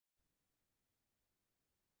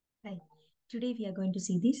Today we are going to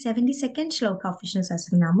see the 72nd Shloka of Vishnu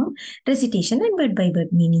Sahasranamam, recitation and word by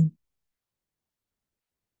word meaning.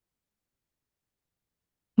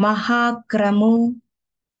 Mahaakramo,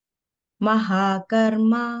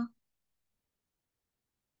 Mahaakarmaa,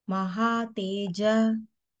 Mahaatejaah,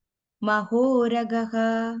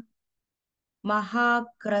 mahoragaha,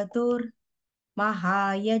 mahaakratur,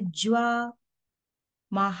 mahaayajvaa,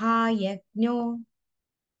 mahaayajno,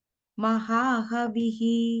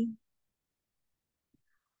 mahaahavihi,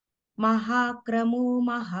 mahaakramo,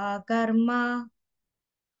 mahaakarmaa,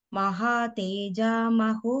 Mahaatejaah,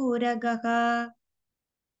 mahoragaha,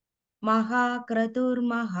 mahaakratur,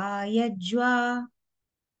 mahaayajvaa,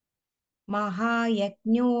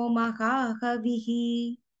 mahaaयज्नो,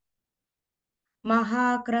 mahaahavihi,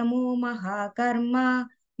 mahaakramo, mahaakarmaa,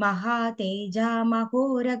 mahaatejaah,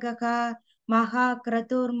 mahoragaha,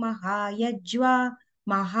 mahaakratur, mahaayajvaa,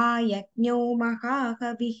 mahaaयज्नो,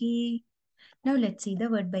 mahaahavihi. Now let's see the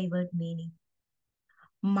word by word meaning.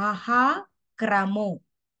 Mahakramo.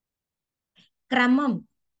 Kramam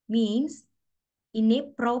means in a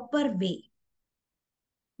proper way.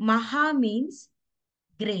 Maha means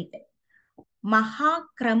great.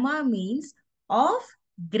 Mahaakrama means of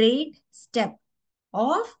great step,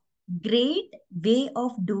 of great way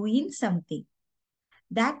of doing something.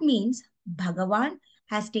 That means Bhagavan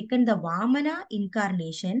has taken the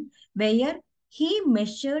Vamana-Incarnation where he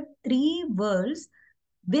measured 3 worlds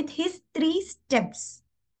with his 3 steps.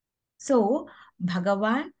 So,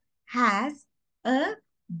 Bhagavan has a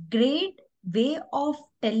great way of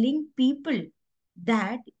telling people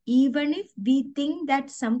that even if we think that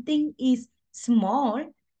something is small,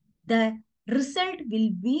 the result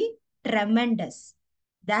will be tremendous.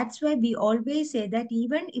 That's why we always say that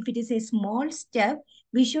even if it is a small step,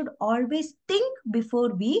 we should always think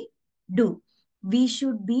before we do. We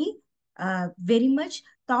should be very much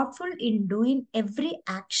thoughtful in doing every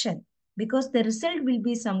action, because the result will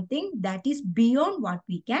be something that is beyond what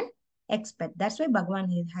we can expect. That's why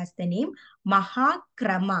Bhagavan has the name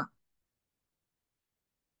Mahaakrama.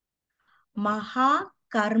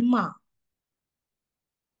 Mahakarma.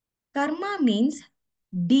 Karma means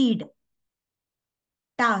deed,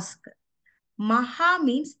 task. Maha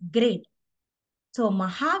means great. So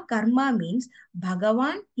Mahakarma means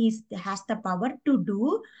Bhagavan has the power to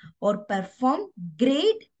do or perform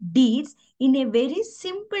great deeds in a very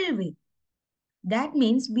simple way. That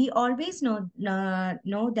means we always know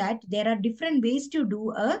that there are different ways to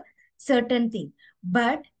do a certain thing.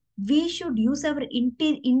 But we should use our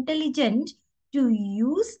intelligence to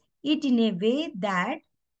use it in a way that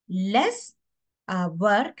less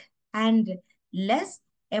work and less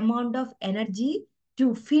amount of energy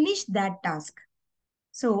to finish that task.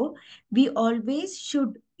 So we always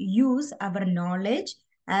should use our knowledge,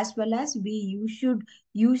 as well as we should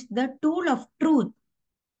use the tool of truth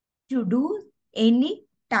to do any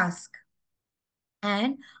task.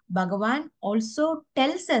 And Bhagavan also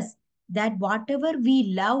tells us that whatever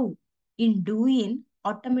we love in doing,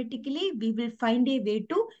 automatically we will find a way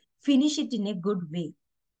to finish it in a good way.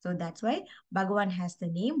 So that's why Bhagavan has the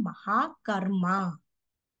name Mahaakarmaa.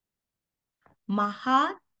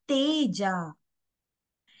 Mahaatejaah.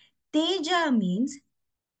 Teja means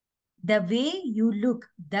the way you look,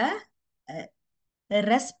 the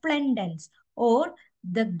resplendence or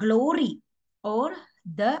the glory or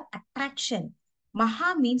the attraction.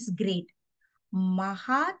 Maha means great.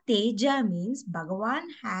 Mahaatejaah means Bhagavan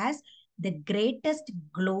has the greatest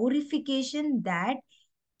glorification that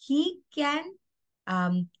he can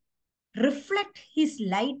reflect his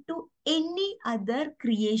light to any other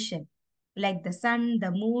creation. Like the sun, the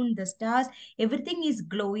moon, the stars, everything is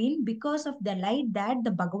glowing because of the light that the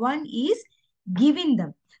Bhagavan is giving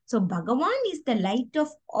them. So Bhagavan is the light of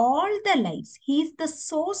all the lights. He is the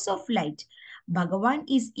source of light. Bhagavan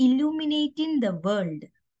is illuminating the world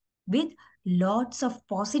with lots of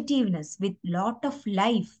positiveness, with lot of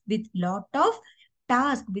life, with lot of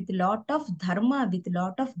task, with lot of dharma, with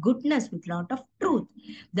lot of goodness, with lot of truth.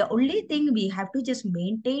 The only thing we have to just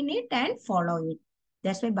maintain it and follow it.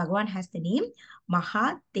 That's why Bhagavan has the name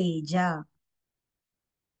Mahaatejaah.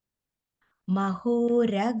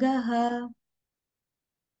 Mahoragaha.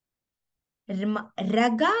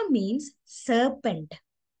 Raga means serpent.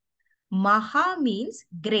 Maha means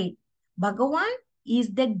great. Bhagavan is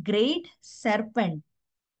the great serpent,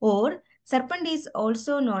 or serpent is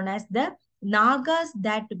also known as the Nagas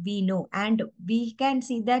that we know. And we can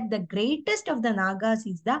see that the greatest of the Nagas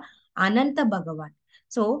is the Ananta Bhagavan.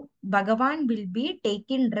 So Bhagavan will be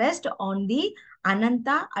taking rest on the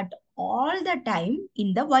Ananta at all the time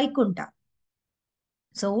in the Vaikunta.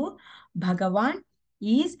 So Bhagavan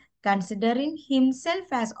is considering himself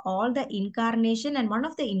as all the incarnation, and one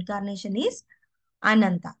of the incarnation is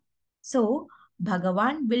Ananta. So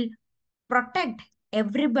Bhagavan will protect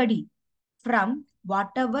everybody from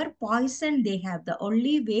whatever poison they have. The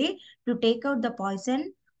only way to take out the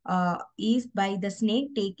poison is by the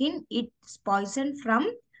snake taking its poison from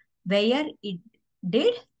where it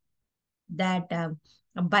did that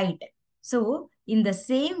bite. So, in the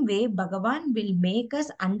same way, Bhagavan will make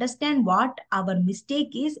us understand what our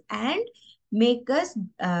mistake is and make us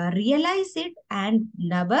realize it and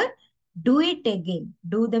never do it again,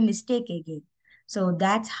 do the mistake again. So,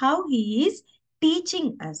 that's how he is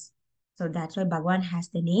teaching us. So, that's why Bhagavan has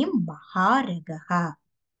the name mahoragaha.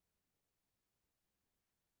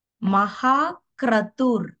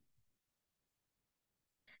 Mahakratur.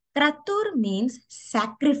 Kratur means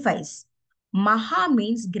sacrifice. Maha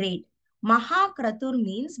means great. Mahaakratur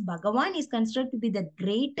means Bhagavan is considered to be the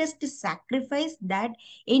greatest sacrifice that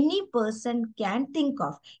any person can think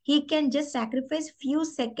of. He can just sacrifice few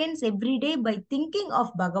seconds every day by thinking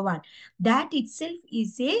of Bhagavan. That itself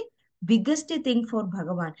is a biggest thing for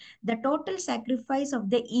Bhagavan. The total sacrifice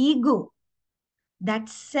of the ego, that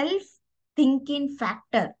self-thinking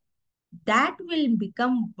factor, that will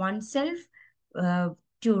become oneself uh,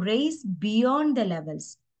 to raise beyond the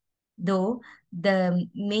levels. Though the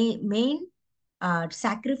main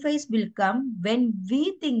sacrifice will come when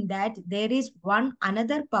we think that there is one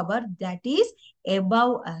another power that is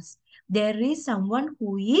above us. There is someone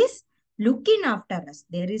who is looking after us.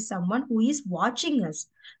 There is someone who is watching us.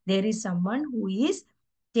 There is someone who is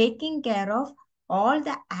taking care of all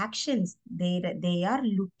the actions. They are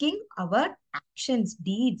looking our actions,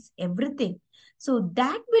 deeds, everything. So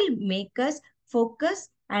that will make us focus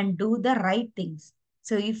and do the right things.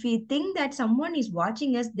 So if we think that someone is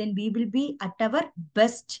watching us, then we will be at our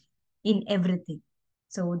best in everything.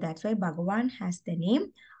 So that's why Bhagavan has the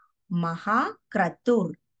name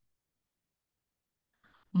Mahaakratur,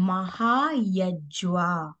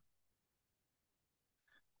 Mahaayajvaa.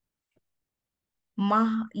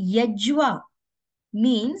 Mahayajvaa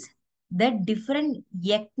means the different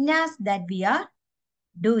yajnas that we are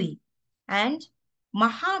doing. And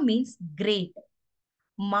Maha means great.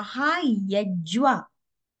 Mahayajvaa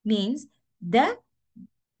means the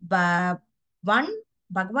one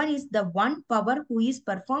Bhagavan is the one power who is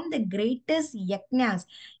performed the greatest yajnas.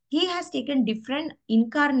 He has taken different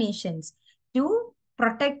incarnations to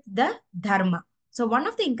protect the dharma. So one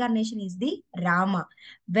of the incarnation is the Rama,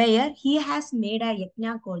 where he has made a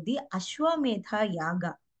yajna called the Ashwamedha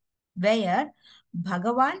Yaga, where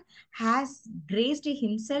Bhagavan has graced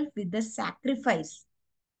himself with the sacrifice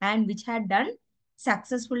and which had done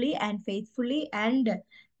successfully and faithfully, and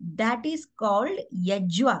that is called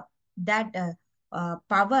yajva, that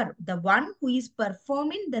power, the one who is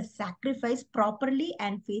performing the sacrifice properly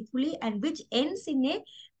and faithfully and which ends in a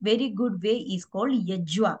very good way is called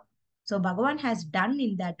yajva. So Bhagavan has done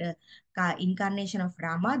in that incarnation of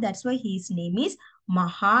Rama. That's why his name is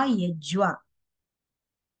Mahayajvaa.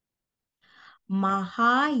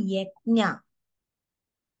 Mahayajna.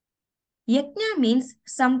 Yajna means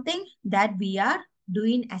something that we are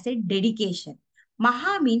doing as a dedication.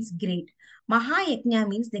 Maha means great. Mahayajna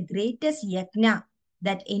means the greatest yajna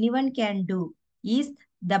that anyone can do is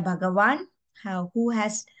the Bhagavan who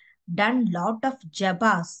has done lot of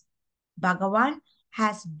jabas. Bhagavan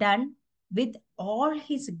has done with all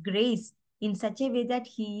his grace in such a way that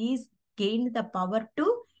he is gained the power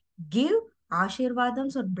to give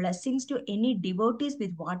ashirvadams or blessings to any devotees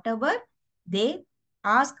with whatever they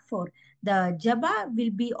ask for. The japa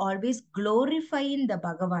will be always glorifying the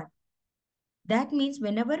Bhagavan. That means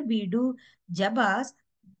whenever we do jabas,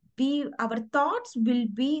 our thoughts will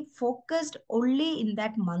be focused only in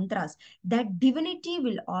that mantras. That divinity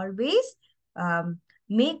will always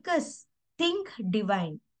make us think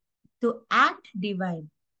divine, to act divine,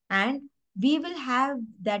 and we will have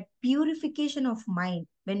that purification of mind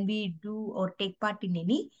when we do or take part in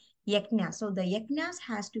any yajna. So the yajnas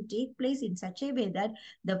has to take place in such a way that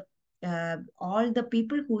the all the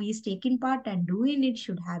people who is taking part and doing it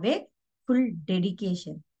should have a full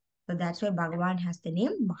dedication. So that's why Bhagavan has the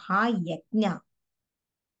name Mahayajna.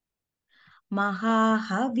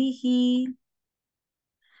 Mahahavihi.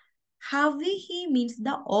 Havihi means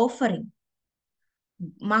the offering.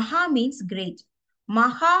 Maha means great.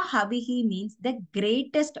 Mahahavihi means the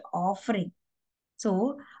greatest offering.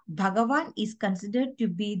 So, Bhagavan is considered to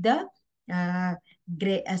be the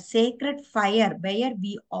a sacred fire where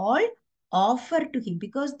we all offer to him,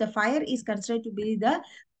 because the fire is considered to be the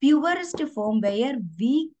purest form where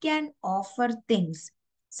we can offer things.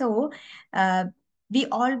 So, we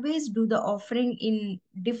always do the offering in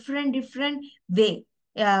different way.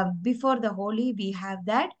 before the Holi, we have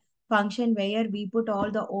that function where we put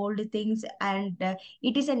all the old things, and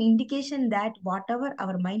it is an indication that whatever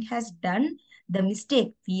our mind has done, the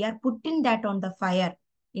mistake, we are putting that on the fire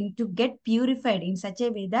in to get purified in such a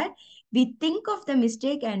way that we think of the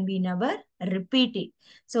mistake and we never repeat it.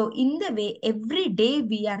 So in the way, every day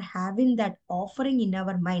we are having that offering in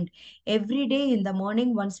our mind. Every day in the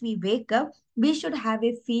morning, once we wake up, we should have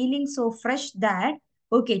a feeling so fresh that,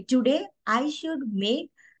 okay, today I should make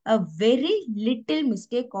a very little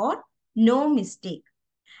mistake or no mistake.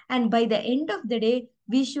 And by the end of the day,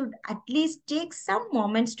 we should at least take some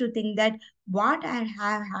moments to think that what I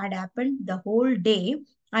have had happened the whole day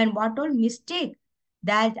and what all mistake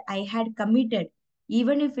that I had committed.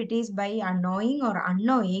 Even if it is by annoying or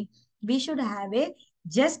unknowing, we should have a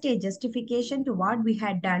just a justification to what we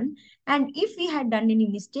had done. And if we had done any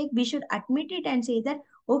mistake, we should admit it and say that,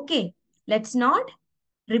 okay, let's not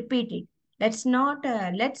repeat it. Let's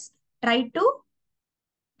try to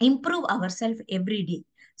improve ourselves every day.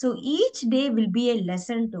 So each day will be a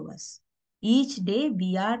lesson to us. Each day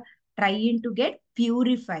we are trying to get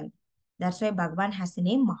purified. That's why Bhagavan has the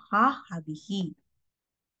name Mahaahavihi.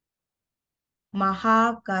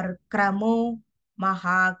 Mahaakramo,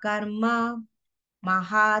 Mahaakarmaa,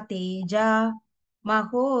 Mahaatejaah,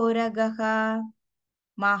 mahoragaha,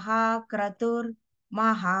 mahaakratur,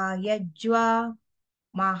 mahaayajvaa,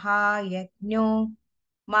 mahaayajno,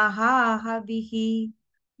 mahaahavihi,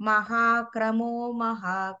 mahaakramo,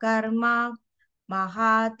 mahaakarmaa,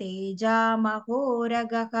 Mahaatejaah,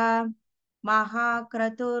 mahoragaha,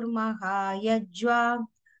 mahaakratur, mahaayajvaa,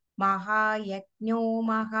 mahaayajno,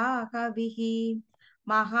 mahaahavihi,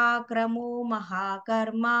 mahaakramo,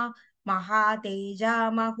 mahaakarmaa, Mahaatejaah,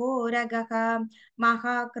 mahoragaha,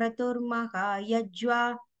 mahaakratur,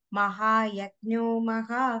 mahaayajvaa, mahaayajno,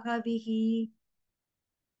 mahaahavihi.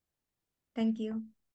 Thank you.